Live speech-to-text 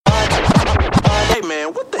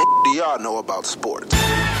y'all know about sports.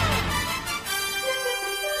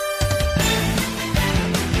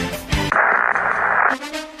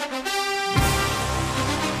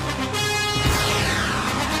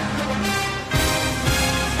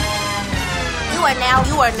 You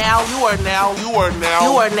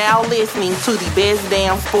are now listening to the Best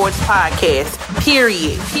Damn Sports Podcast.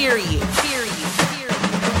 Period.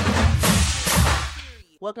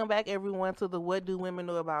 Welcome back, everyone, to the What Do Women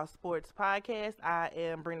Know About Sports Podcast. I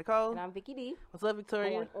am Brenda Cole. And I'm Vicky D. What's up,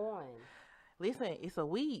 Victoria? Going on. Listen, it's a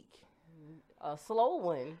week. A slow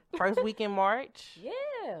one. First week in March.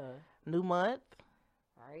 Yeah. New month.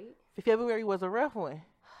 Right. February was a rough one.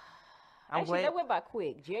 Actually, that went by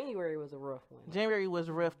quick. January was a rough one. January was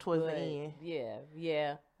rough towards the end.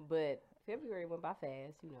 Yeah. But February went by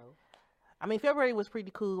fast, you know. I mean, February was pretty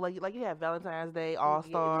cool. Like you had Valentine's Day,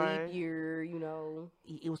 All-Star. Leap year, you know.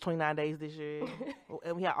 It was 29 days this year.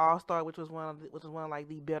 And we had All-Star, which was one of like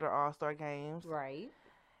the better All-Star games. Right.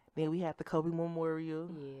 Then we had the Kobe Memorial.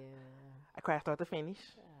 Yeah. I crashed start to finish.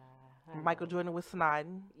 Michael Jordan was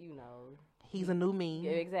snotting. You know. He's a new meme.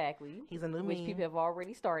 Yeah, exactly. He's a new meme. Which people have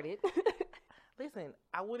already started. Listen,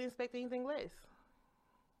 I wouldn't expect anything less.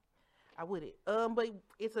 I wouldn't. But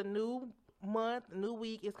it's a new month, new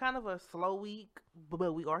week. It's kind of a slow week,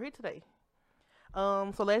 but we are here today.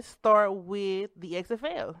 So let's start with the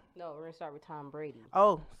XFL. No, we're gonna start with Tom Brady.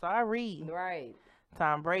 Oh, sorry. Right.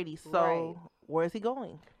 Tom Brady. So Right. Where is he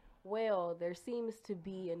going? Well, there seems to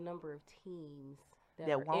be a number of teams that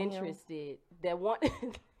That are want him? interested. That want.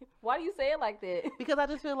 Why do you say it like that? Because I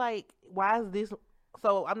just feel like, why is this?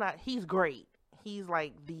 So he's great. He's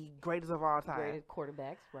like the greatest of all time. Greatest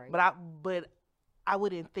quarterbacks, right? But I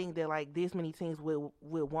wouldn't think that like this many teams will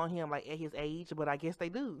want him like at his age, but I guess they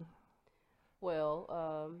do. Well,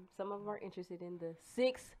 some of them are interested in the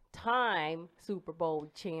 6-time Super Bowl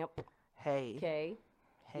champ. Hey. Okay.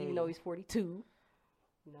 Hey. Even though he's 42.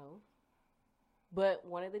 No. But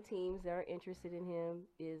one of the teams that are interested in him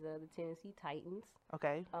is the Tennessee Titans.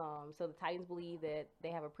 Okay. So the Titans believe that they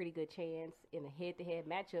have a pretty good chance in a head-to-head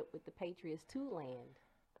matchup with the Patriots to land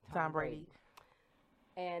Tom Brady.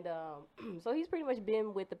 And so he's pretty much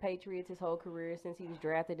been with the Patriots his whole career since he was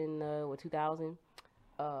drafted in 2000.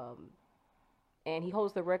 And he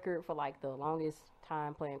holds the record for like the longest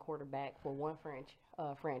time playing quarterback for one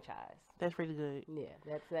franchise. That's pretty good. Yeah,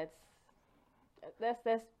 that's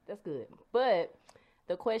good. But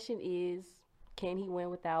the question is, can he win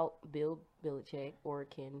without Bill Belichick, or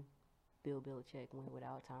can Bill Belichick win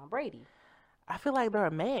without Tom Brady? I feel like they're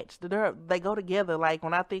a match. They go together. Like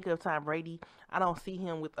when I think of Tom Brady, I don't see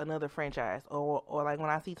him with another franchise. Or like when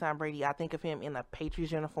I see Tom Brady, I think of him in a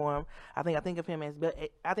Patriots uniform. I think of him and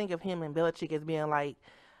Belichick as being like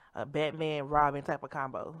a Batman Robin type of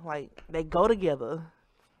combo. Like they go together.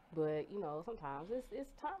 But you know, sometimes it's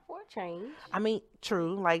time for a change. I mean,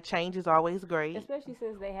 true. Like change is always great, especially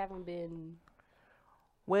since they haven't been.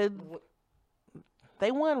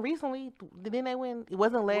 They won recently. Didn't they win? It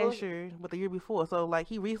wasn't last year, but the year before. So, like,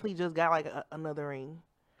 he recently just got, like, another ring.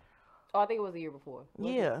 Oh, I think it was the year before.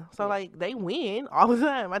 Yeah. So, like, they win all the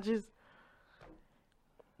time.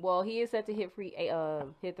 Well, he is set to hit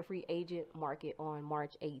the free agent market on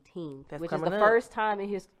March 18th, which is the first time in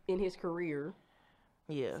his career.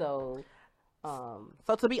 Yeah. So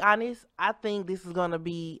to be honest, I think this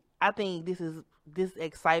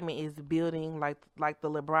excitement is building like the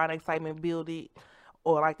LeBron excitement builded.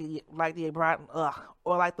 Or like the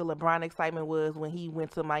LeBron excitement was when he went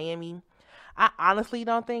to Miami. I honestly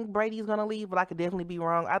don't think Brady's gonna leave, but I could definitely be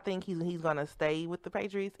wrong. I think he's gonna stay with the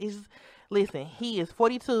Patriots. Listen, he is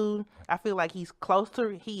 42. I feel like he is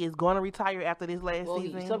gonna retire after this last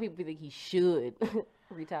season. Some people think he should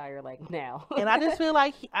retire like now. And I just feel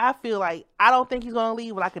like I don't think he's gonna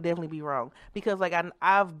leave, but I could definitely be wrong because like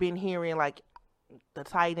I've been hearing like. The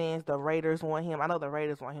Titans, the Raiders want him. I know the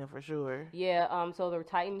Raiders want him for sure. Yeah, so the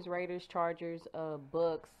Titans, Raiders, Chargers,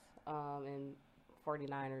 Bucks, and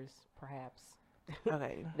 49ers, perhaps.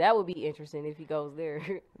 Okay. That would be interesting if he goes there.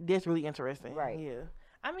 That's really interesting. Right. Yeah.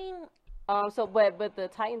 I mean... But the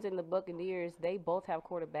Titans and the Buccaneers, they both have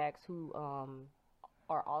quarterbacks who are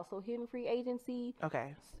also hitting free agency.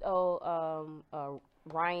 Okay. So,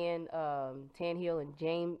 Ryan Tannehill and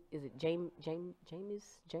James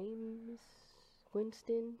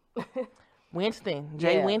Winston.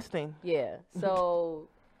 Winston. Yeah. So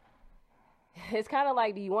it's kind of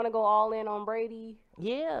like, do you want to go all in on Brady?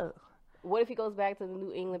 Yeah. What if he goes back to the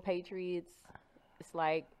New England Patriots? It's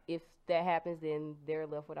like, if that happens, then they're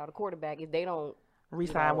left without a quarterback. If they don't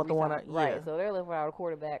resign with the one, right? So they're left without a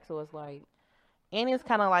quarterback. So it's like, and it's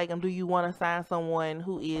kind of like, do you want to sign someone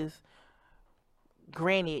who is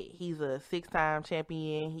granted, he's a 6-time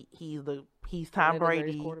champion. He's Tom One of the greatest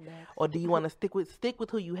Brady. quarterbacks. Or do you want to stick with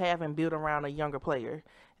who you have and build around a younger player?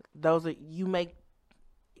 Those are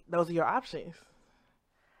your options.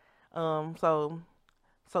 So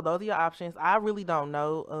those are your options. I really don't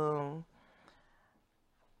know.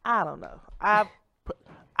 I don't know. I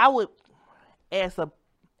would, as a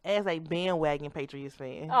bandwagon Patriots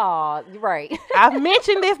fan. Oh, right. I've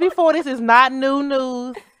mentioned this before. This is not new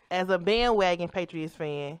news. As a bandwagon Patriots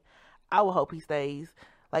fan, I would hope he stays.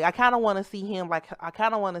 Like, I kind of want to see him. Like, I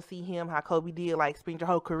kind of want to see him how Kobe did. Like, spend your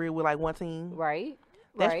whole career with like one team. Right.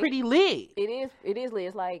 That's pretty lit. It is lit.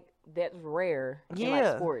 It's like that's rare in Yeah.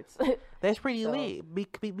 like sports. That's pretty lit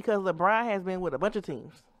because LeBron has been with a bunch of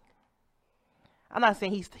teams. I'm not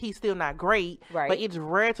saying he's still not great, Right. but it's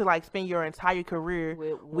rare to like spend your entire career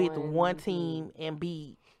with one one team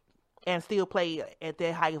and still play at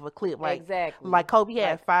that high of a clip. Like, exactly. like Kobe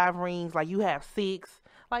had 5 rings, like you have 6.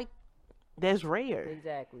 Like, that's rare.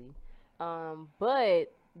 Exactly. But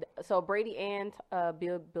so Brady and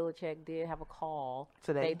Bill Belichick did have a call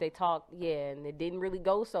Today. They talked, and it didn't really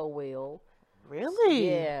go so well. Really?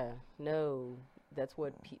 Yeah. No, that's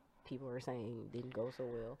what people are saying. It didn't go so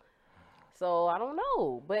well. So I don't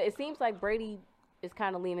know, but it seems like Brady is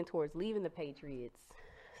kind of leaning towards leaving the Patriots.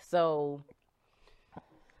 So,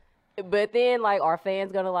 but then like, are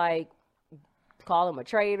fans gonna like call him a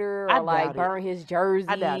traitor or like burn his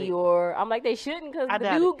jersey? Or I'm like, they shouldn't, because the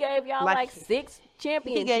dude gave y'all like 6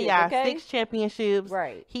 championships. He gave y'all 6 championships.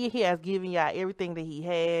 Right. He has given y'all everything that he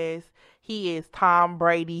has. He is Tom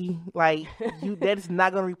Brady. Like, that is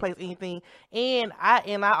not going to replace anything. And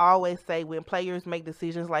I always say, when players make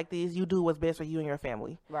decisions like this, you do what's best for you and your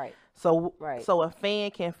family. Right. So a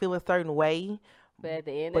fan can feel a certain way, but at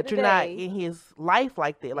the end of the day, you're not in his life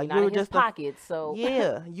like that. Like, you're in his pockets. So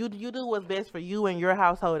yeah, you do what's best for you and your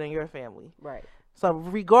household and your family. Right. So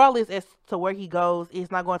regardless as to where he goes,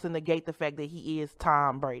 it's not going to negate the fact that he is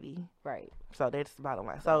Tom Brady. Right. So that's the bottom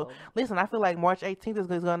line. So listen, I feel like March 18th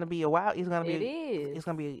is going to be a while. It's going to be. It's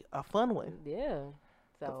going to be a fun one. Yeah.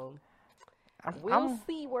 So we'll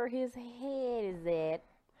see where his head is at.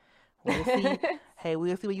 We'll see. Hey,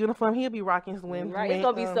 we'll see what uniform he'll be rocking when. Right. It's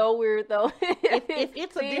gonna be so weird though. if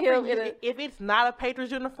it's a different, if it's not a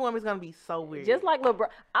Patriots uniform, it's gonna be so weird. Just like LeBron,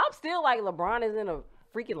 I'm still like LeBron is in a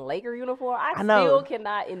freaking Laker uniform. I know. Still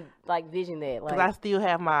cannot vision that. Like, because I still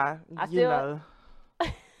have my,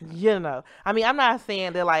 you know. I mean, I'm not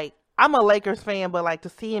saying that like I'm a Lakers fan, but like to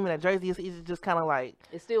see him in a jersey is just kind of like,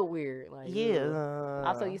 it's still weird. Like, yeah.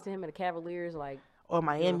 I'm so used to him in the Cavaliers, like, or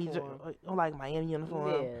Miami, or like Miami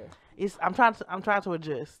uniform. Yeah. I'm trying to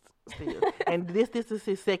adjust still, and this is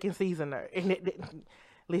his second season there. And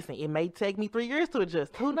listen, it may take me 3 years to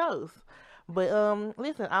adjust. Who knows? But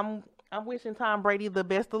listen, I'm wishing Tom Brady the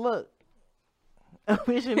best of luck. I'm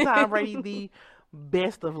wishing Tom Brady the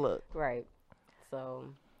best of luck. Right. So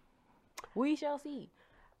we shall see.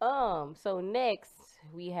 So next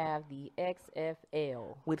we have the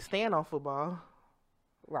XFL with Stand on Football.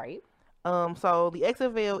 Right. So the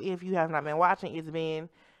XFL, if you have not been watching, it's been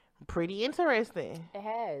pretty interesting. It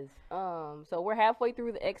has. So we're halfway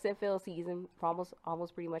through the XFL season,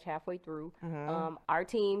 almost pretty much halfway through. Mm-hmm. Our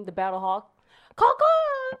team, the Battlehawk,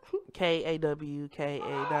 K-A-W.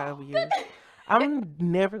 I'm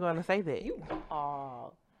never gonna say that. You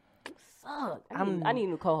suck. I need a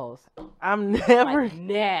new co-host. I'm never like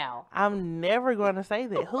now. I'm never gonna say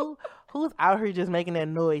that. Who's out here just making that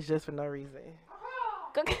noise just for no reason?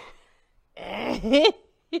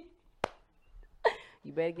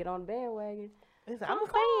 You better get on the bandwagon. Listen, I'm a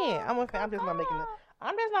fan. I'm just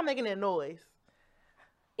not making that noise.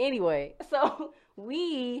 Anyway, so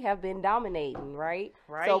we have been dominating, right?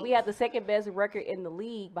 Right. So we have the second best record in the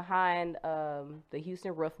league behind the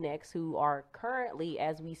Houston Roughnecks, who are currently,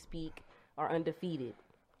 as we speak, are undefeated.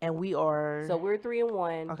 And we are. So we're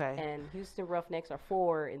 3-1. Okay. And Houston Roughnecks are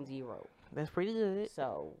 4-0. That's pretty good.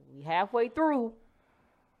 So we halfway through.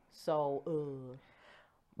 So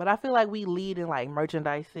but I feel like we lead in like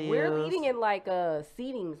merchandise sales. We're leading in like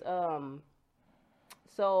seatings.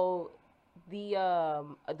 So the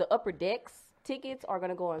upper decks tickets are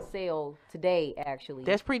gonna go on sale today. Actually,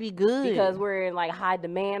 that's pretty good because we're in like high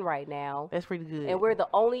demand right now. That's pretty good, and we're the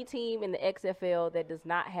only team in the XFL that does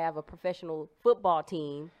not have a professional football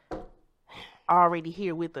team already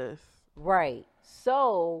here with us. Right.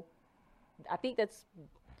 So I think that's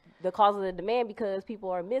the cause of the demand, because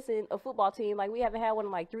people are missing a football team. Like, we haven't had one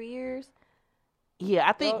in like 3 years. Yeah,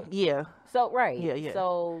 I think, yeah. So, right. Yeah.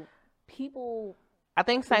 So, people... I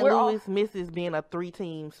think St. Louis misses being a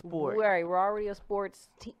 3-team sport. Right. We're already a sports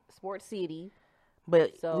city.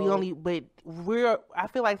 But So I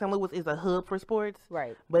feel like St. Louis is a hub for sports,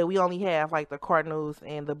 right. but we only have like the Cardinals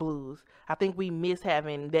and the Blues. I think we miss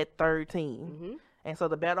having that third team. Mhm. And so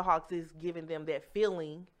the Battlehawks is giving them that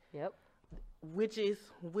feeling, Yep. which is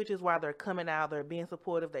why they're coming out, they're being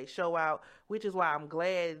supportive, they show out, which is why I'm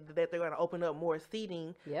glad that they're going to open up more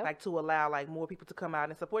seating, Yep. like to allow like more people to come out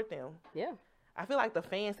and support them. Yeah. I feel like the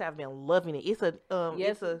fans have been loving it.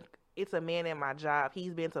 Yes. It's a man at my job.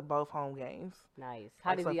 He's been to both home games. Nice.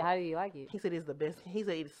 Like, so- How did you like it? He said it's the best. He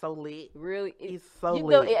said it's so lit. Really? It's so you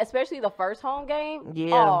know, lit. especially the first home game.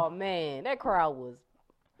 Yeah. Oh man, that crowd was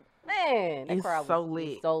that It's crowd so was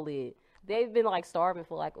lit. so lit. They've been like starving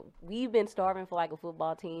for like we've been starving for like a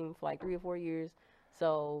football team for like 3 or 4 years.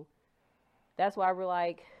 So that's why we're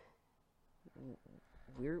like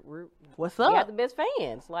we're What's we got up? the best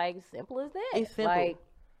fans. Like simple as that. It's simple. Like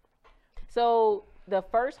so the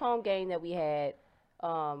first home game that we had,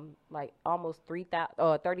 like almost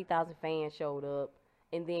 30,000 fans showed up.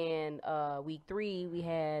 And then week 3 we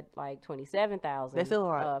had like 27,000 That's still a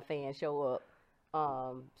lot. fans show up.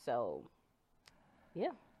 So yeah.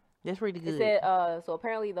 That's pretty It good. said so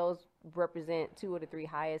apparently those represent 2 of the 3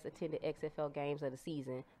 highest attended XFL games of the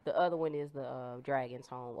season. The other one is the Dragons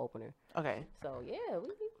home opener. Okay, So yeah,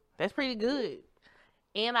 that's pretty good.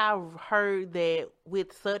 And I've heard that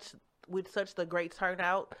with such the great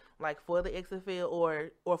turnout, like for the XFL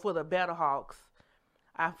or for the Battlehawks,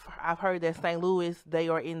 I've heard that St. Louis, they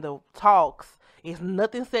are in the talks. It's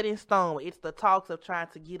nothing set in stone. It's the talks of trying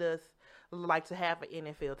to get us like to have an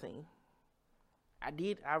NFL team. I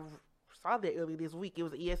saw that earlier this week. It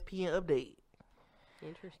was an ESPN update.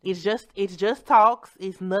 interesting. It's just talks.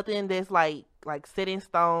 It's nothing that's like set in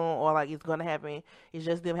stone or like it's gonna happen. It's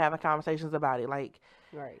just them having conversations about it. Like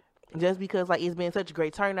Right. just because like it's been such a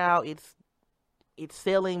great turnout, it's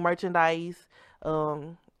selling merchandise,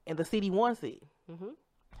 and the city wants it. Mhm.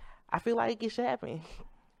 I feel like it should happen.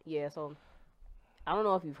 Yeah, so I don't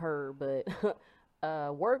know if you've heard, but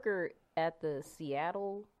a worker at the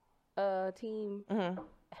Seattle team Hmm.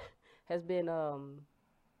 has been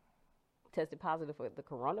tested positive for the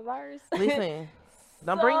coronavirus. Listen,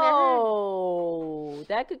 don't bring that here. So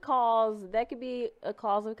that could be a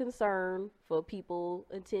cause of concern for people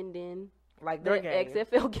attending Like the their game.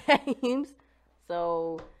 XFL games.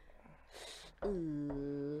 So,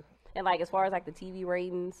 and like as far as like the TV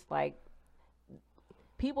ratings, like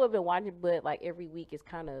people have been watching, but like every week it's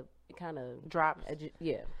kind of Drops.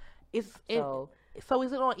 yeah. So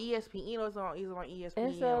is it on ESPN or is it on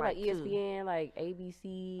ESPN? It's like two? ESPN, like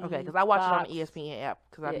ABC. Okay, because I watch Fox, it on the ESPN app.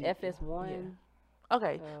 Cause yeah, FS1.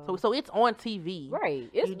 Okay, so it's on TV. Right.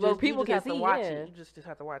 It's You where just, people you just can have see. to watch Yeah. it. You just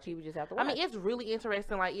have to watch it. People just have to I watch. mean, it's really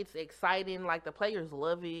interesting. Like, it's exciting. Like, the players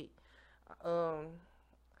love it.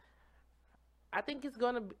 I think it's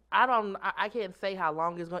gonna. I can't say how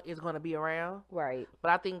long it's gonna be around, right. but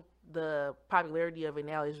I think the popularity of it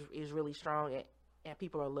now is really strong, and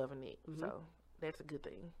people are loving it. Mhm. So that's a good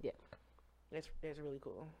thing. Yeah. That's really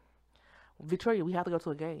cool. Victoria, we have to go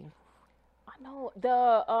to a game. I know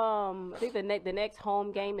I think the next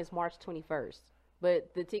home game is March 21st,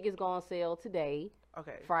 but the tickets go on sale today,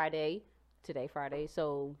 Okay. Friday.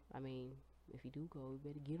 So I mean, if you do go, you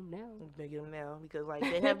better get them now. Better get them now because like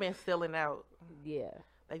they have been selling out. Yeah,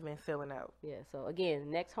 They've been selling out. yeah. So again,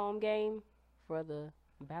 next home game for the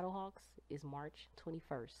Battlehawks is March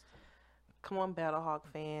 21st. Come on, Battlehawk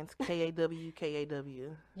fans. KAW,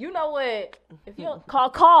 KAW. You know what? If you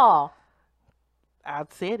call. I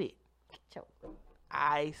said it. Choke.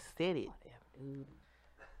 I said it. Dude.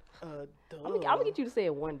 Duh. I'm gonna get you to say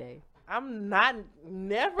it one day. I'm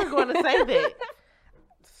never going to say that.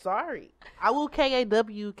 Sorry. I will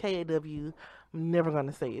KAW, KAW. I'm never going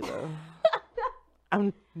to say it, though.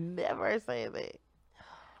 I'm never saying that.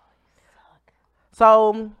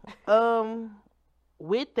 So,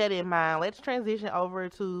 with that in mind, let's transition over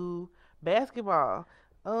to basketball.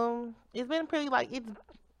 It's been pretty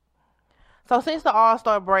so since the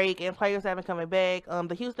All-Star break and players haven't coming back,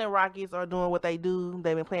 the Houston Rockets are doing what they do.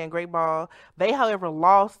 They've been playing great ball. They, however,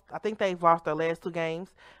 lost. I think they've lost their last 2 games.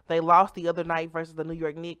 They lost the other night versus the New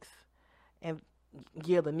York Knicks. And,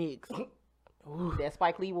 yeah, the Knicks. That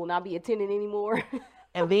Spike Lee will not be attending anymore.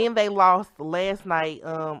 And then they lost last night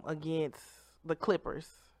against the Clippers.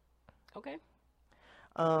 Okay.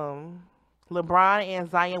 LeBron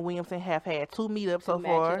and Zion Williamson have had 2 meetups so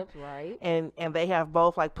far. Matchups, right. And they have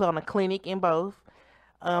both like put on a clinic in both.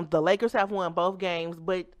 The Lakers have won both games,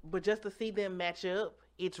 but just to see them match up,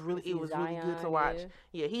 it was really good Zion, to watch.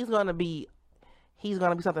 Yeah, he's gonna be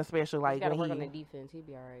something special. Like He's gotta when work on the defense. He'll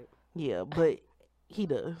be all right. yeah, but he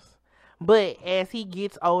does. But as he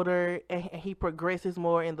gets older and he progresses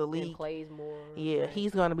more in the And league, plays more. yeah, right.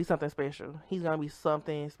 he's gonna be something special. He's gonna be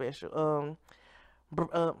something special.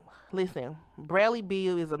 Listen, Bradley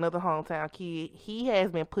Beal is another hometown kid. He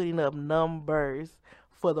has been putting up numbers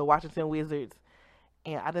for the Washington Wizards,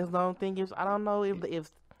 and I just don't think it's. I don't know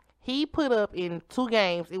if he put up in 2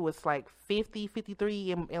 games. It was like 50,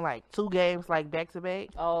 53 in like 2 games, like back to back.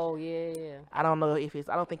 Oh yeah. I don't know if it's.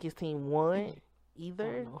 I don't think his team won I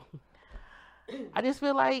either. don't know. I just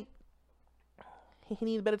feel like he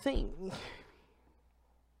needs a better team.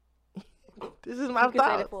 This is my You can say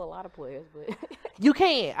thoughts. that for a lot of players, but You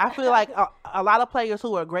can. I feel like a lot of players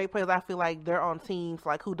who are great players, I feel like they're on teams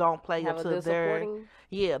like who don't play have up a to good their supporting.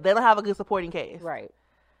 yeah, they don't have a good supporting cast. Right.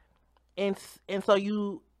 And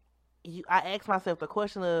so I ask myself the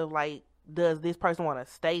question of like, does this person want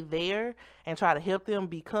to stay there and try to help them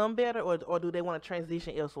become better, or do they want to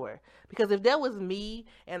transition elsewhere? Because if that was me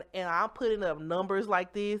and I'm putting up numbers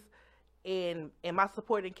like this and my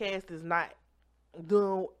supporting cast is not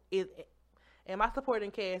doing it, and my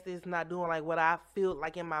supporting cast is not doing like what I feel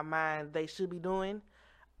like in my mind they should be doing,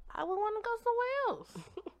 I would want to go somewhere else.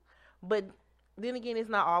 But then again, it's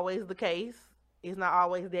not always the case. It's not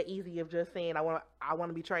always that easy of just saying I want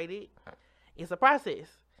to be traded. It's a process.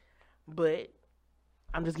 But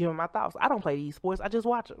I'm just giving my thoughts. I don't play these sports. I just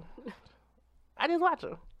watch them. I just watch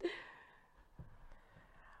them.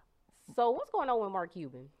 So what's going on with Mark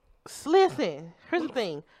Cuban? Listen, here's the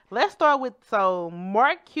thing. Let's start with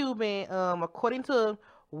Mark Cuban. According to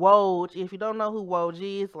Woj, if you don't know who Woj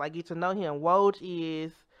is, like get to know him. Woj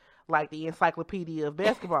is like the encyclopedia of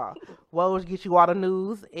basketball. Woj gets you all the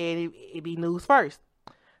news, and it be news first.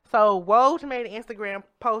 So Woj made an Instagram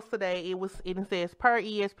post today. It says, per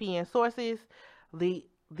ESPN sources, the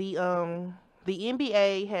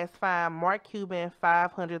NBA has fined Mark Cuban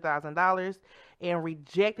 $500,000 and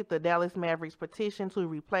rejected the Dallas Mavericks petition to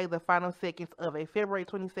replay the final seconds of a February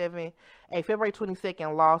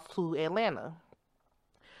 22nd loss to Atlanta.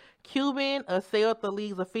 Cuban assailed the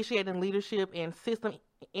league's officiating leadership and system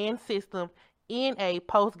in a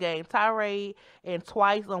post-game tirade, and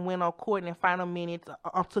twice went on court in the final minutes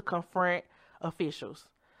to confront officials.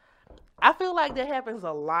 I feel like that happens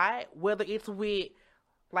a lot, whether it's with,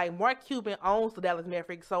 like, Mark Cuban owns the Dallas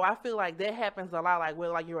Mavericks, so I feel like that happens a lot, like,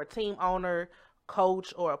 whether like you're a team owner,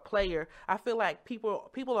 coach, or a player. I feel like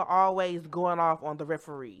people are always going off on the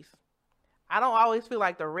referees. I don't always feel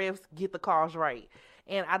like the refs get the calls right,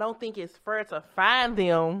 and I don't think it's fair to fine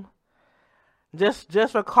them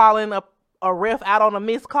just for calling a ref out on a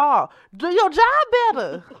missed call. Do your job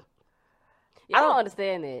better. I don't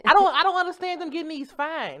understand that. I don't understand them getting these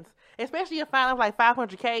fines, especially a fine of like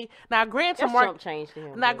 $500K. Now, granted, That's chump change to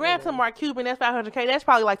him. Mark Cuban, that's $500K. That's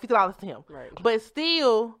probably like $50 to him. Right. But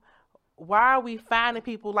still, why are we fining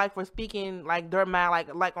people like for speaking like their mind,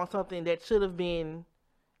 like on something that should have been,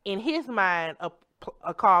 in his mind,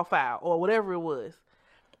 a call foul or whatever it was?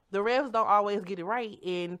 The refs don't always get it right,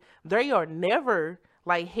 and they are never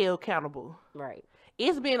like held accountable. Right.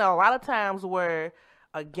 It's been a lot of times where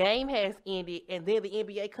a game has ended and then the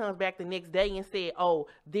NBA comes back the next day and said, oh,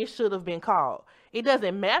 this should have been called. It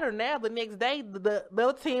doesn't matter now. The next day, the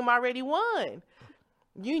other team already won.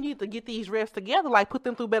 You need to get these refs together, like put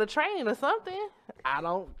them through better training or something. I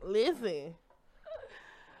don't listen.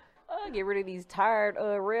 Get rid of these tired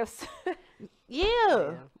refs.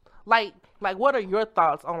 Yeah. Like what are your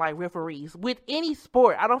thoughts on like referees with any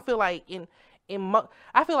sport? I don't feel like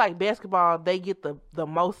I feel like basketball, they get the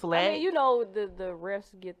most slack. I mean, you know, the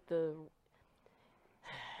refs get the,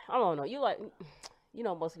 I don't know.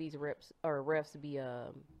 Most of these refs be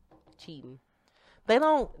cheating. They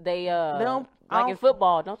don't like in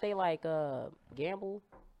football, don't they like gamble?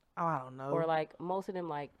 Oh, I don't know. Or like most of them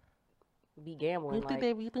like be gambling. You think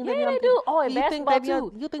like, they do? Oh, in basketball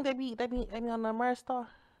too. You think they be on the Merge Star?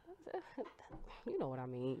 You know what I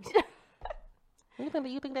mean. You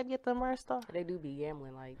think they get the Merge Star? They do be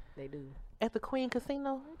gambling, like they do. At the Queen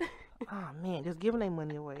Casino? Oh man, just giving their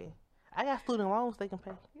money away. I got student loans they can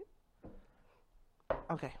pay.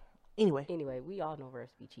 Okay. Anyway, we all know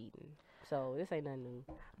refs be cheating, so this ain't nothing new.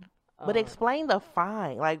 But explain the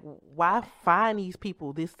fine. Like, why fine these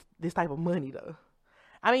people this type of money though?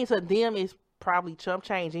 I mean, to them it's probably chump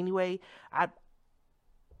change anyway. I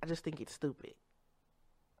just think it's stupid.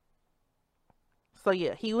 So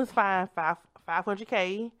yeah, he was fined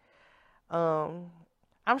 $500K.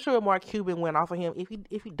 I'm sure Mark Cuban went off of him.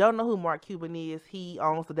 If you don't know who Mark Cuban is, he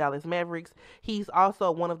owns the Dallas Mavericks. He's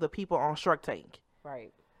also one of the people on Shark Tank.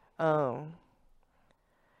 Right.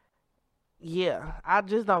 Yeah, I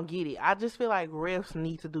just don't get it. I just feel like refs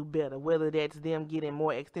need to do better, whether that's them getting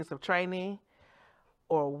more extensive training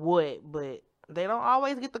or what, but they don't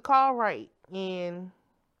always get the call right, and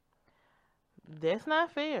that's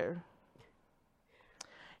not fair.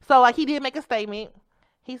 So, like, he did make a statement.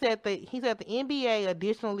 He said the NBA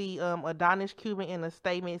additionally admonished Cuban in a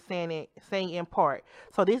statement saying in part.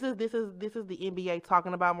 So this is the NBA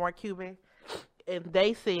talking about Mark Cuban, and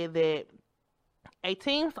they said that a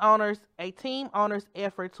team owner's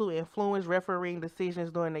effort to influence refereeing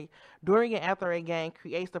decisions during and after a game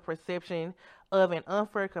creates the perception of an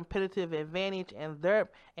unfair competitive advantage and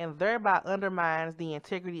thereby undermines the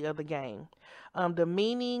integrity of the game.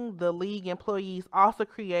 Demeaning the league employees also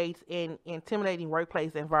creates an intimidating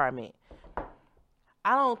workplace environment.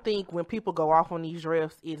 I don't think when people go off on these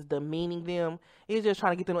refs, it's demeaning them. It's just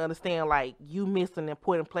trying to get them to understand, like, you missed an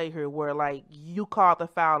important play here where, like, you called the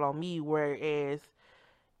foul on me, whereas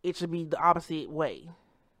it should be the opposite way.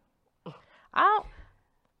 I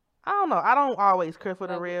don't know. I don't always care for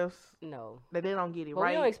the refs. No. That they don't get it right.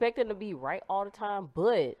 right. We don't expect them to be right all the time,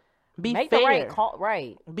 but make fair. The right call.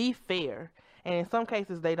 Right. Be fair. And in some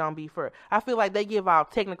cases, they don't be fair. I feel like they give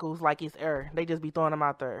out technicals like it's error. They just be throwing them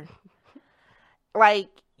out there. Like,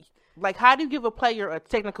 how do you give a player a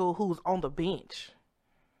technical who's on the bench?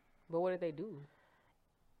 But what did they do?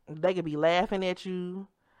 They could be laughing at you.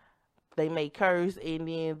 They may curse, and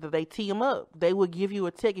then they tee them up. They will give you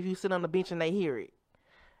a tech if you sit on the bench and they hear it.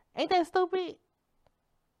 Ain't that stupid?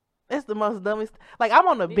 That's the most dumbest. Like, I'm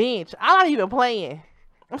on the bench. I'm not even playing.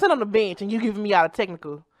 I'm sitting on the bench, and you giving me out a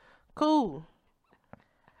technical. Cool.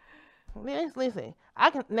 Listen, I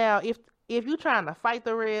can now if you trying to fight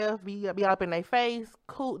the ref, be up in their face,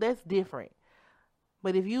 cool, that's different.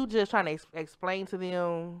 But if you just trying to explain to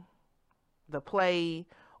them the play,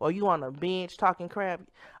 or you on the bench talking crap,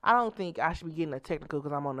 I don't think I should be getting a technical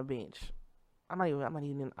because I'm on the bench. I'm not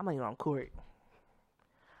even on court.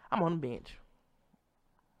 I'm on the bench.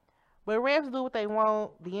 But refs do what they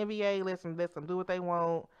want. The NBA lets them do what they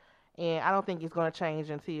want, and I don't think it's gonna change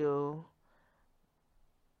until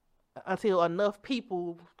enough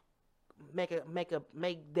people make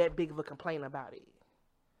that big of a complaint about it.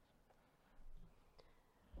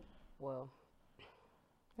 Well,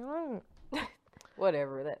 Mm.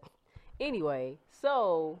 whatever that. Anyway,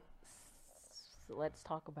 so let's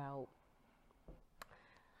talk about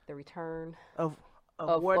the return of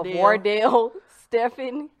Wardell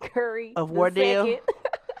Stephen Curry of Wardell. II.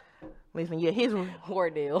 Listen, yeah, his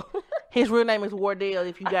Wardell. His real name is Wardell.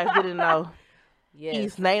 If you guys didn't know, yes,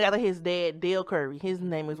 he's named after his dad, Dale Curry. His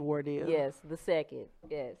name is Wardell. Yes, the second.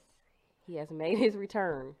 Yes, he has made his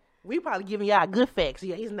return. We probably giving y'all good facts.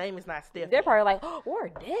 Yeah, his name is not Stephen. They're probably like, oh,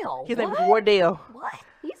 Wardell. His name is Wardell. What?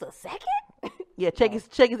 He's a second? Yeah, check his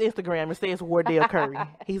Instagram. It says Wardell Curry.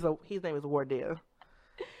 His name is Wardell.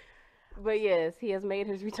 But yes, he has made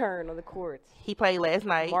his return on the courts. He played last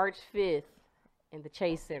night, March 5th, in the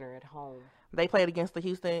Chase Center at home. They played against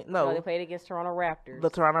the No, they played against Toronto Raptors.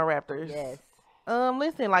 The Toronto Raptors. Yes.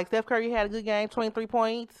 Listen, like Steph Curry had a good game, 23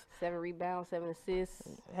 points, 7 rebounds, 7 assists.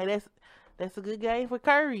 Hey, that's a good game for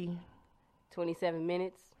Curry. 27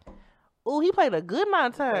 minutes. Ooh, he played a good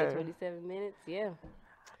amount of time. 27 minutes, yeah.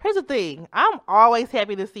 Here's the thing. I'm always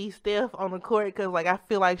happy to see Steph on the court because, like, I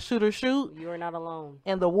feel like shoot. You are not alone.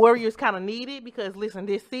 And the Warriors kind of need it because, listen,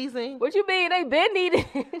 this season. What you mean? They been needed.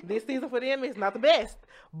 This season for them is not the best.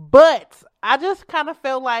 But I just kind of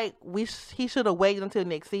felt like he should have waited until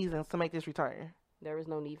next season to make this return. There was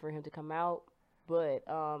no need for him to come out. But,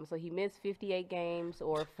 so he missed 58 games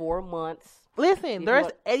or 4 months. Listen, there's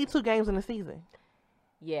 82 games in the season.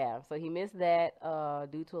 Yeah, so he missed that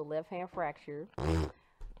due to a left-hand fracture.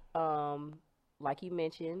 Like you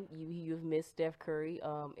mentioned, you've missed Steph Curry.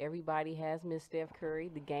 Everybody has missed Steph Curry.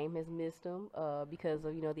 The game has missed him because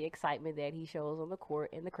of the excitement that he shows on the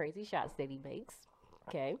court and the crazy shots that he makes.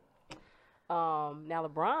 Okay. Now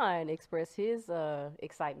LeBron expressed his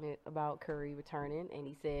excitement about Curry returning, and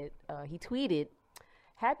he said he tweeted,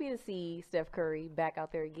 "Happy to see Steph Curry back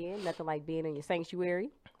out there again. Nothing like being in your sanctuary.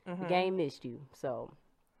 Mm-hmm. The game missed you." So.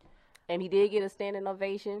 And he did get a standing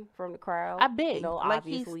ovation from the crowd. I bet. Like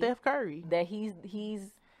obviously, he's Steph Curry. That he's the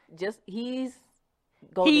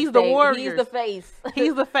Warriors. He's the face.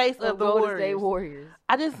 He's the face of the Golden State Warriors.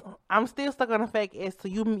 I'm still stuck on the fact as to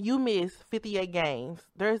you missed 58 games.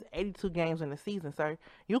 There's 82 games in the season, sir.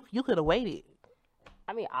 You could have waited.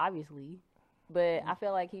 I mean, obviously, but I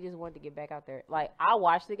feel like he just wanted to get back out there. Like, I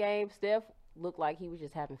watched the game. Steph looked like he was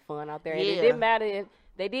just having fun out there. And it didn't matter if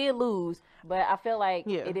they did lose, but I felt like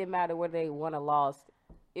it didn't matter whether they won or lost.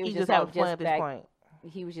 It was just having fun at this point.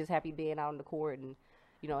 He was just happy being out on the court and,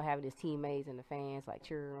 having his teammates and the fans like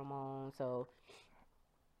cheering him on. So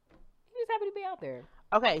he was happy to be out there.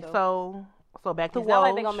 Okay, so So back to It's not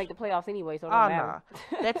like Woj. they're gonna make the playoffs anyway, so it Oh don't no,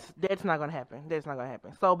 matter. that's not gonna happen. That's not gonna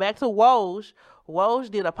happen. So back to Woj.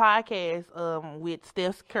 Woj did a podcast with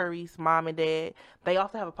Steph Curry's mom and dad. They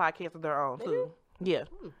also have a podcast of their own They too. Yeah.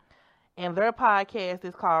 Hmm. And their podcast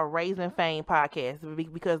is called Raising Fame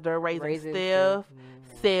Podcast because they're raising Steph,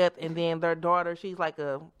 Seth, and then their daughter. She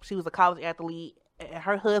was a college athlete. And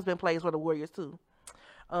her husband plays for the Warriors too.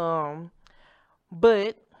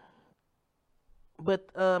 But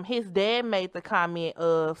his dad made the comment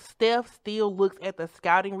of Steph still looks at the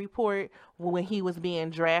scouting report when he was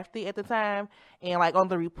being drafted at the time, and like on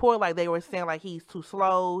the report, like they were saying like he's too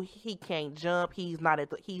slow, he can't jump, he's not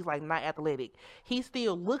not athletic. He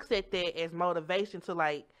still looks at that as motivation to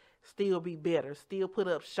like still be better, still put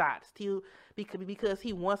up shots, still because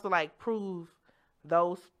he wants to like prove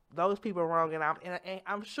those people wrong, and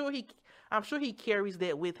I'm sure he carries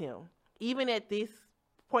that with him even at this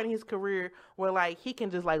point in his career where like he can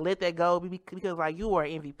just like let that go because like you are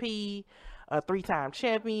an MVP, a 3-time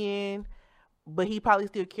champion, but he probably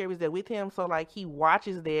still carries that with him. So like he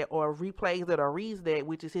watches that or replays that or reads that,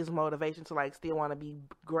 which is his motivation to like still want to be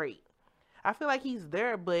great. I feel like he's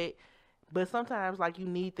there, but sometimes like you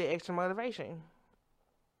need the extra motivation.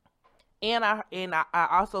 And I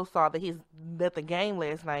also saw that the game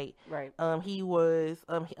last night. Right. He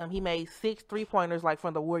made 6 3-pointers like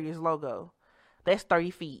from the Warriors logo. That's 30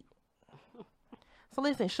 feet. So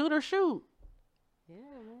listen, shoot or shoot. Yeah,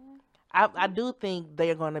 man. I do think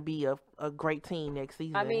they're going to be a great team next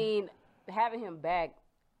season. I mean, having him back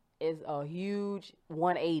is a huge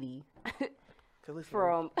 180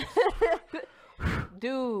 from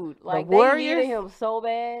dude. Like the Warriors, they needed him so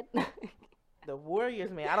bad. The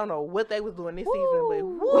Warriors, man. I don't know what they was doing this season, but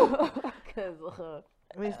woo. Cause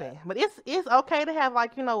listen, but it's okay to have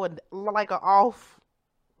like like an off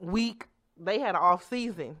week. They had an off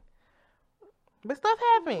season, but stuff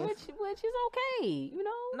happens. which is okay, you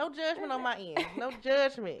know. No judgment on my end. No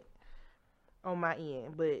judgment on my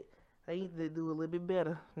end, but they need to do a little bit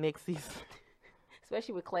better next season.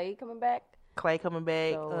 Especially with Clay coming back. Clay coming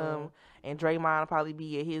back, So, and Draymond will probably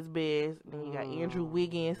be at his best. Then you got Andrew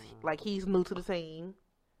Wiggins, like he's new to the team.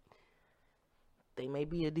 They may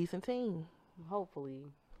be a decent team. Hopefully,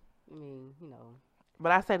 I mean, you know.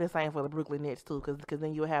 But I say the same for the Brooklyn Nets too, because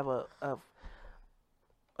then you'll have a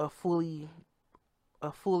fully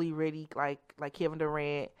ready like Kevin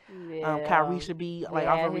Durant. Yeah. Kyrie should be like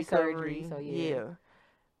off of recovery. Surgery, so yeah.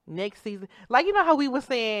 Next season, like how we were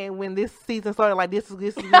saying when this season started, like this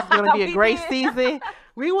is gonna be a great season.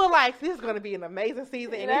 We were like, this is gonna be an amazing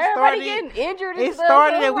season, and everybody getting injured. It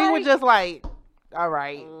started, and we were just like, all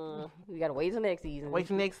right, we gotta wait till next season. Wait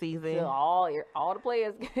till next season. Till all the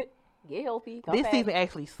players get healthy. This season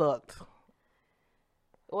actually sucked.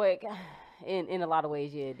 Well, in a lot of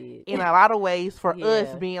ways, yeah, it did. In a lot of ways, for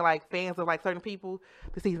us being like fans of like certain people,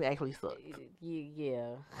 the season actually sucked.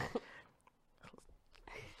 Yeah.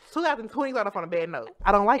 2020 started off on a bad note.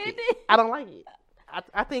 I don't like it. I don't like it.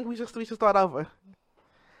 I think we should start over.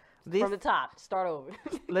 From the top, start over.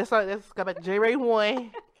 Let's go back to J-Ray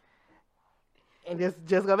 1 and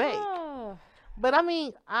just go back. But I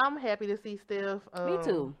mean, I'm happy to see Steph. Me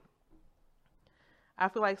too. I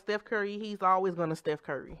feel like Steph Curry, he's always gonna Steph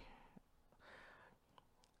Curry.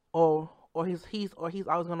 Or he's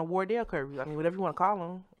always gonna Wardell Curry. I mean, whatever you want to call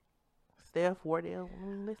him. Steph, Wardell,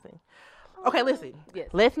 listen. Okay, listen. Yes.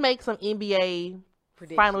 Let's make some NBA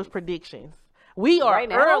finals predictions. We are right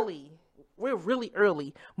now? early. We're really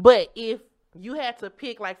early. But if you had to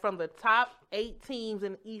pick like from the top 8 teams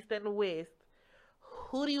in the East and the West,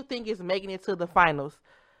 who do you think is making it to the finals?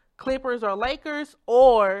 Clippers or Lakers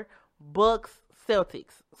or Bucks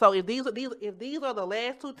Celtics? So if these are the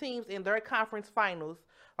last 2 teams in their conference finals,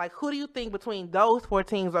 like who do you think between those 4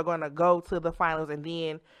 teams are going to go to the finals, and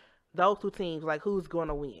then those 2 teams, like who's going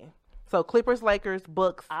to win? So Clippers, Lakers,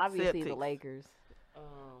 Bucks, obviously Celtics. The Lakers.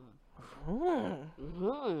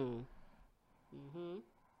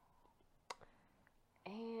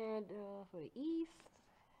 And for the East,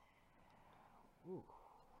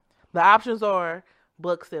 the options are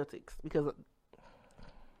Bucks, Celtics, because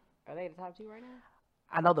are they the top 2 right now?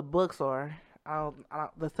 I know the Bucks are.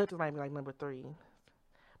 The Celtics might be like number 3.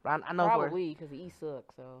 But I know probably because the East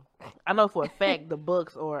sucks. So I know for a fact the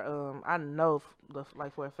Bucks or I know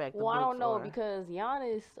for a fact. Well, the Bucks I don't know are. because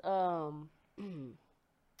Giannis,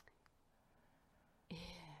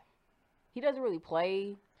 he doesn't really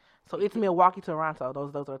play. So it's Milwaukee, Toronto.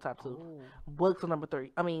 Those are the top 2. Oh. Bucks are number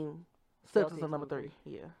 3. I mean, Celtics are number 3.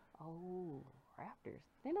 Yeah. Oh, Raptors.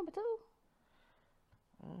 They number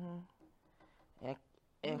 2.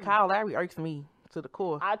 And Kyle Lowry irks me to the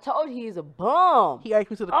core. I told you he's a bum. He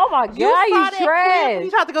irked me to the. Oh my You God, saw he's that trash. clip when he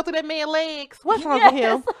tried to go through that man's legs. What's wrong with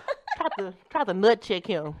him? Tried to nut check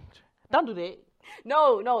him. Don't do that.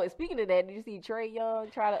 No. Speaking of that, did you see Trey Young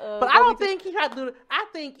try to? But I don't think he tried to do it. I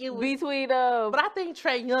think it was between. But I think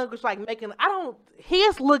Trey Young was like making.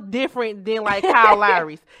 His looked different than like Kyle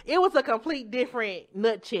Lowry's. It was a complete different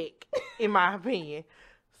nut check, in my opinion.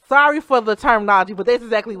 Sorry for the terminology, but that's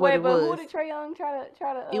exactly what it was. Who did Trey Young try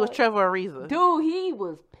to? It was Trevor Ariza. Dude, he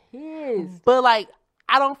was pissed. But like,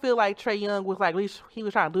 I don't feel like Trey Young was like, he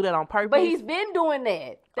was trying to do that on purpose. But he's been doing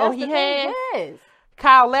that. That's he the has? thing. Yes.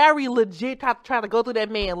 Kyle Lowry legit tried to go through that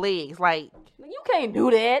man's legs. Like, you can't do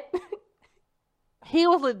that. he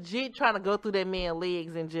was legit trying to go through that man's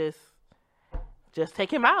legs and just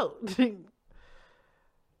take him out.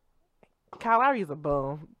 Kyle Lowry's a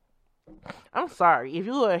bum. I'm sorry. If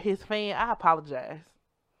you are his fan, I apologize.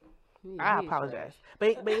 I apologize.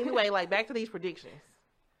 But anyway, like, back to these predictions.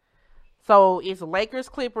 So it's Lakers,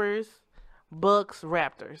 Clippers, Bucks,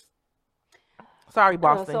 Raptors. Sorry,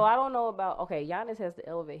 Boston. So I don't know about. Okay, Giannis has to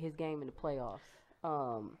elevate his game in the playoffs.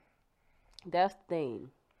 That's the thing.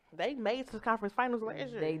 They made it to the conference finals last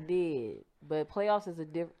year. They did, but playoffs is a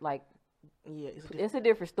different. Like, yeah, it's a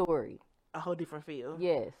different story. A whole different feel.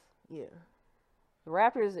 Yes. Yeah. The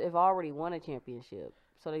Raptors have already won a championship,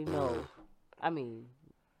 so they know. I mean,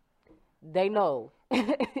 they know.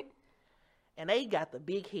 And they got the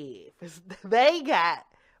big head. They got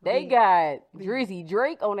Drizzy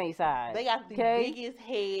Drake on their side. They got the biggest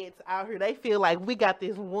heads out here. They feel like we got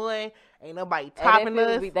this one. Ain't nobody topping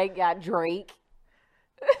us. They got Drake.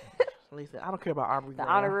 Listen, I don't care about Aubrey The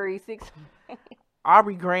Graham. honorary six.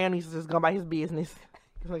 Aubrey Graham needs to just go about his business.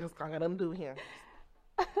 It's like, it's got nothing to do with him.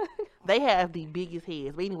 They have the biggest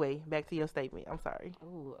heads. But anyway, back to your statement. I'm sorry.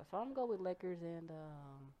 Ooh, so I'm gonna go with Lakers and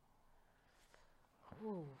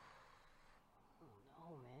ooh. Oh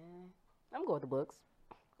no, man. I'm going with the Bucks.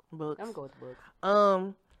 I'm going with the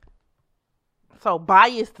Bucks. So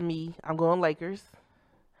biased me, I'm going Lakers.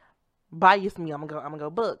 Biased me, I'm gonna go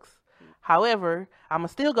Bucks. However, I'm gonna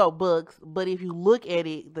still go Bucks. But if you look at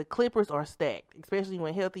it, the Clippers are stacked, especially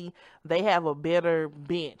when healthy. They have a better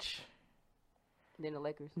bench than the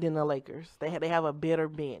Lakers. They have a better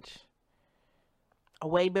bench, a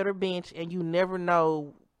way better bench, and you never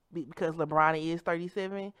know because LeBron is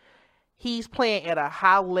 37. He's playing at a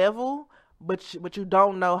high level. But you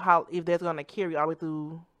don't know if that's gonna carry all the way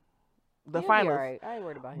through the finals. Right. I ain't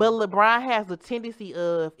worried about him. But LeBron has the tendency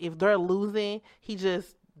of if they're losing, he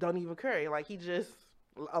just don't even care. Like he just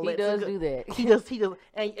he does do that. He just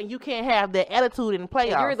and you can't have that attitude in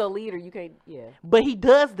playoffs. If you're the leader, you can't. Yeah. But he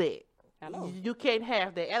does that. I know. You can't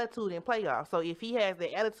have that attitude in playoffs. So if he has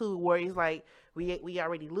the attitude where he's like, we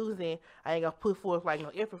already losing, I ain't gonna put forth like no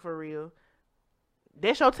effort for real.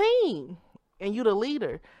 That's your team, and you the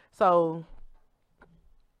leader. So,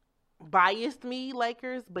 biased me,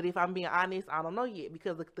 Lakers, but if I'm being honest, I don't know yet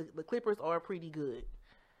because the Clippers are pretty good.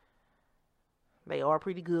 They are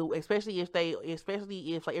pretty good, especially if like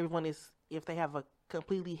if they have a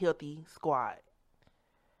completely healthy squad.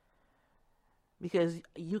 Because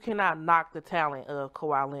you cannot knock the talent of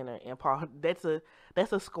Kawhi Leonard and Paul. That's a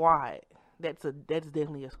squad. That's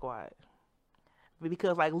definitely a squad.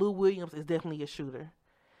 Because like Lou Williams is definitely a shooter.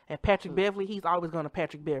 And Patrick Beverly, he's always going to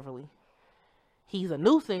Patrick Beverly. He's a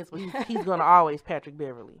nuisance, but he's going to always Patrick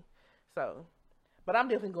Beverly. So, but I'm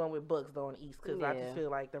definitely going with Bucks though in the East because I just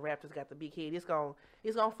feel like the Raptors got the big head. It's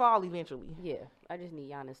gonna fall eventually. Yeah, I just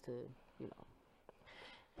need Giannis to,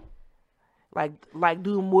 like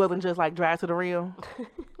do more than just like drive to the rim.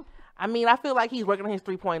 I mean, I feel like he's working on his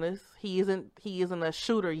 3-pointers. He isn't a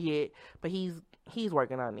shooter yet, but he's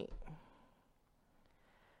working on it.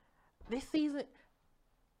 This season,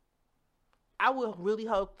 I would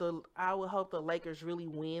hope the Lakers really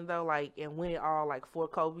win though, like and win it all like for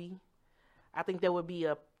Kobe. I think that would be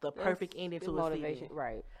the perfect ending to a season.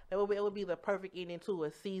 Right. It would be the perfect ending to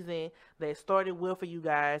a season that started well for you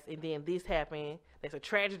guys, and then this happened. That's a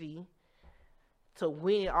tragedy. To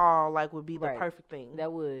win it all, like, would be the perfect thing.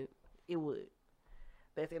 That would. It would.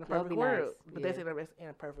 That's in a perfect world. Nice. But that's in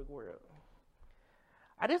a perfect world.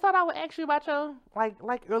 I just thought I would ask you about your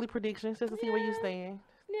like early predictions just to see where you stand.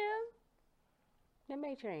 Yeah. That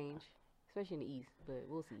may change, especially in the East, but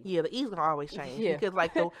we'll see. Yeah, the East gonna always change because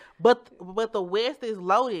like but the West is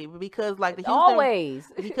loaded because like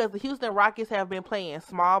the Houston Rockets have been playing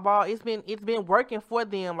small ball. It's been working for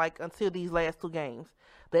them like until these last 2 games.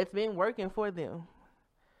 That's been working for them.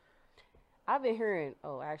 I've been hearing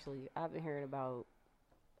about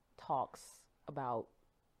talks about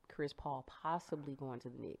Chris Paul possibly going to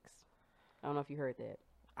the Knicks. I don't know if you heard that.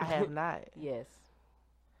 I have not. Yes.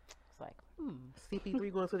 like,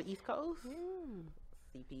 CP3 going to the East Coast.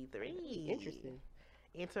 CP3.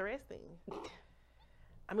 Interesting.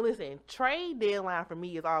 I mean, listen, trade deadline for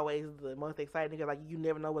me is always the most exciting because, like, you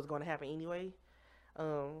never know what's going to happen anyway.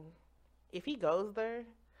 If he goes there,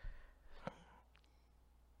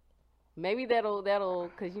 maybe that'll,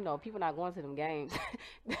 because, you know, people not going to them games.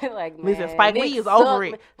 They're like, man, listen, Spike Lee is over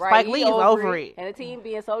it. Right, Spike Lee is over it. And the team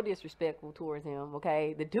being so disrespectful towards him,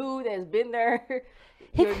 okay? The dude that's been there,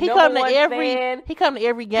 he come to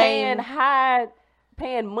every game.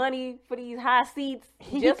 Paying money for these high seats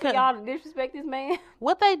just for y'all to disrespect this man.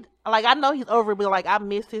 I know he's over it, but, like, I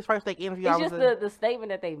missed his first interview. It's just the statement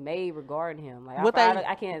that they made regarding him. Like,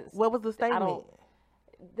 I can't. What was the statement?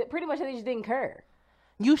 Pretty much they just didn't care.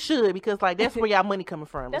 You should, because, like, that's where y'all money coming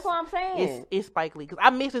from. That's what I'm saying. It's Spike Lee. Because I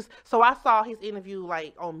missed this. So I saw his interview,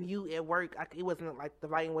 like, on mute at work. It wasn't, like, the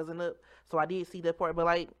volume wasn't up. So I did see that part. But,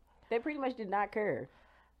 like, they pretty much did not care.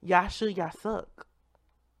 Y'all suck.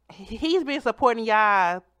 He's been supporting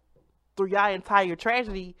y'all through y'all entire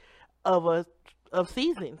tragedy of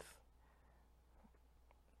seasons.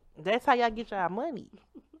 That's how y'all get y'all money.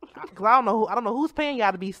 Cause I don't know who's paying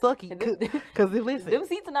y'all to be sucky. Cause listen, them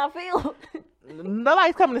seats are not filled.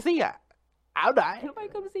 Nobody's coming to see y'all. I'm not. Nobody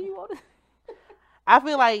come to see you on this. I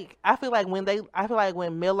feel like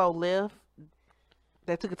when Melo left,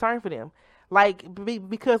 that took a turn for them. Like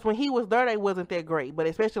because when he was there, they wasn't that great. But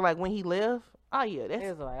especially like when he left. Oh, yeah.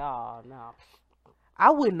 It's like, oh, no. I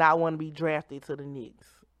would not want to be drafted to the Knicks.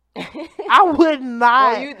 I would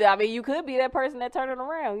not. Well, you could be that person that turned it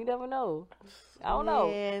around. You never know. I don't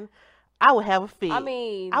know. I would have a fit.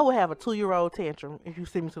 I would have a 2-year-old tantrum if you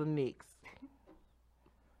send me to the Knicks.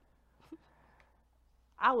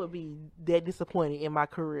 I would be that disappointed in my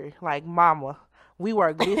career. Like, mama, we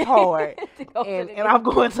work this hard, and I'm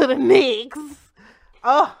going to the Knicks.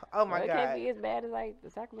 Oh my God! It can't be as bad as like the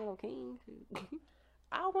Sacramento Kings.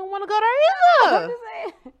 I wouldn't want to go there either. I'm just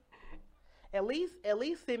saying. At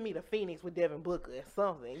least send me to Phoenix with Devin Booker or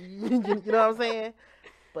something. You know what I'm saying?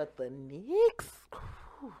 But the Knicks,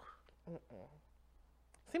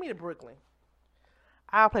 send me to Brooklyn.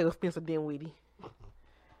 I'll play with Spencer Dinwiddie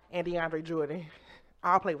and DeAndre Jordan.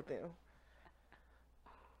 I'll play with them.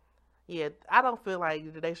 Yeah, I don't feel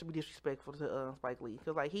like they should be disrespectful to Spike Lee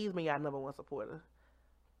because like he's been y'all number one supporter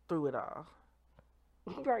through it all.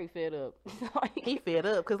 He probably fed up. He fed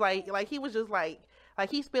up because like he was just like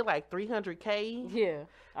he spent like $300K. Yeah,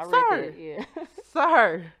 I read that. Yeah,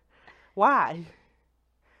 sir, why?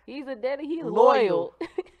 He's loyal.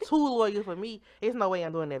 Too loyal for me. It's no way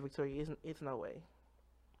I'm doing that, Victoria. It's no way.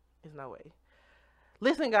 It's no way.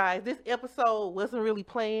 Listen, guys, this episode wasn't really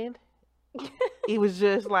planned. It was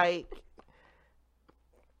just like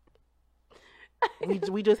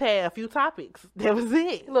we just had a few topics. That was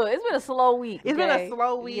it. Look, it's been a slow week. It's been a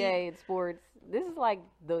slow week. Yeah, in sports. This is like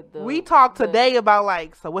the we talked today about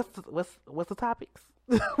like, so what's the topics?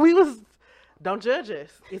 We was, don't judge us.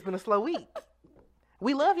 It's been a slow week.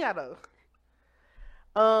 We love y'all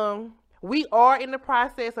though. We are in the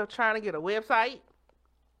process of trying to get a website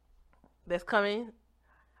that's coming.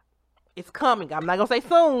 It's coming. I'm not gonna say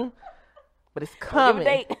soon, but it's coming.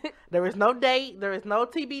 Give a date. There is no date. There is no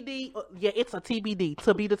TBD. Yeah, it's a TBD,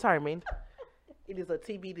 to be determined. It is a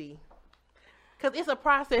TBD. Because it's a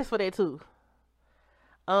process for that too.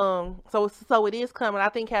 So it is coming. I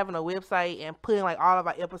think having a website and putting like all of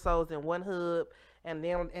our episodes in one hub and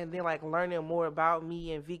then like learning more about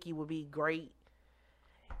me and Vicky would be great.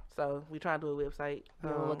 So we trying to do a website. Be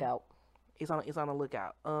on the lookout. It's on the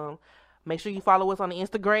lookout. Make sure you follow us on the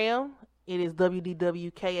Instagram. It is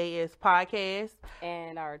WDWKAS Podcast.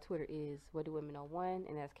 And our Twitter is What Do Women Know 1,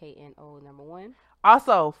 and that's KNO1.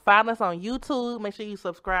 Also, find us on YouTube. Make sure you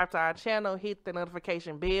subscribe to our channel. Hit the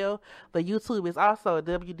notification bell. The YouTube is also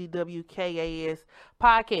WDWKAS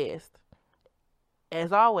Podcast.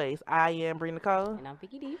 As always, I am Bree Nicole. And I'm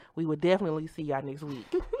Vicky D. We will definitely see y'all next week.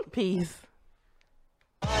 Peace.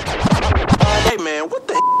 Hey, man, what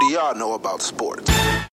the do y'all know about sports?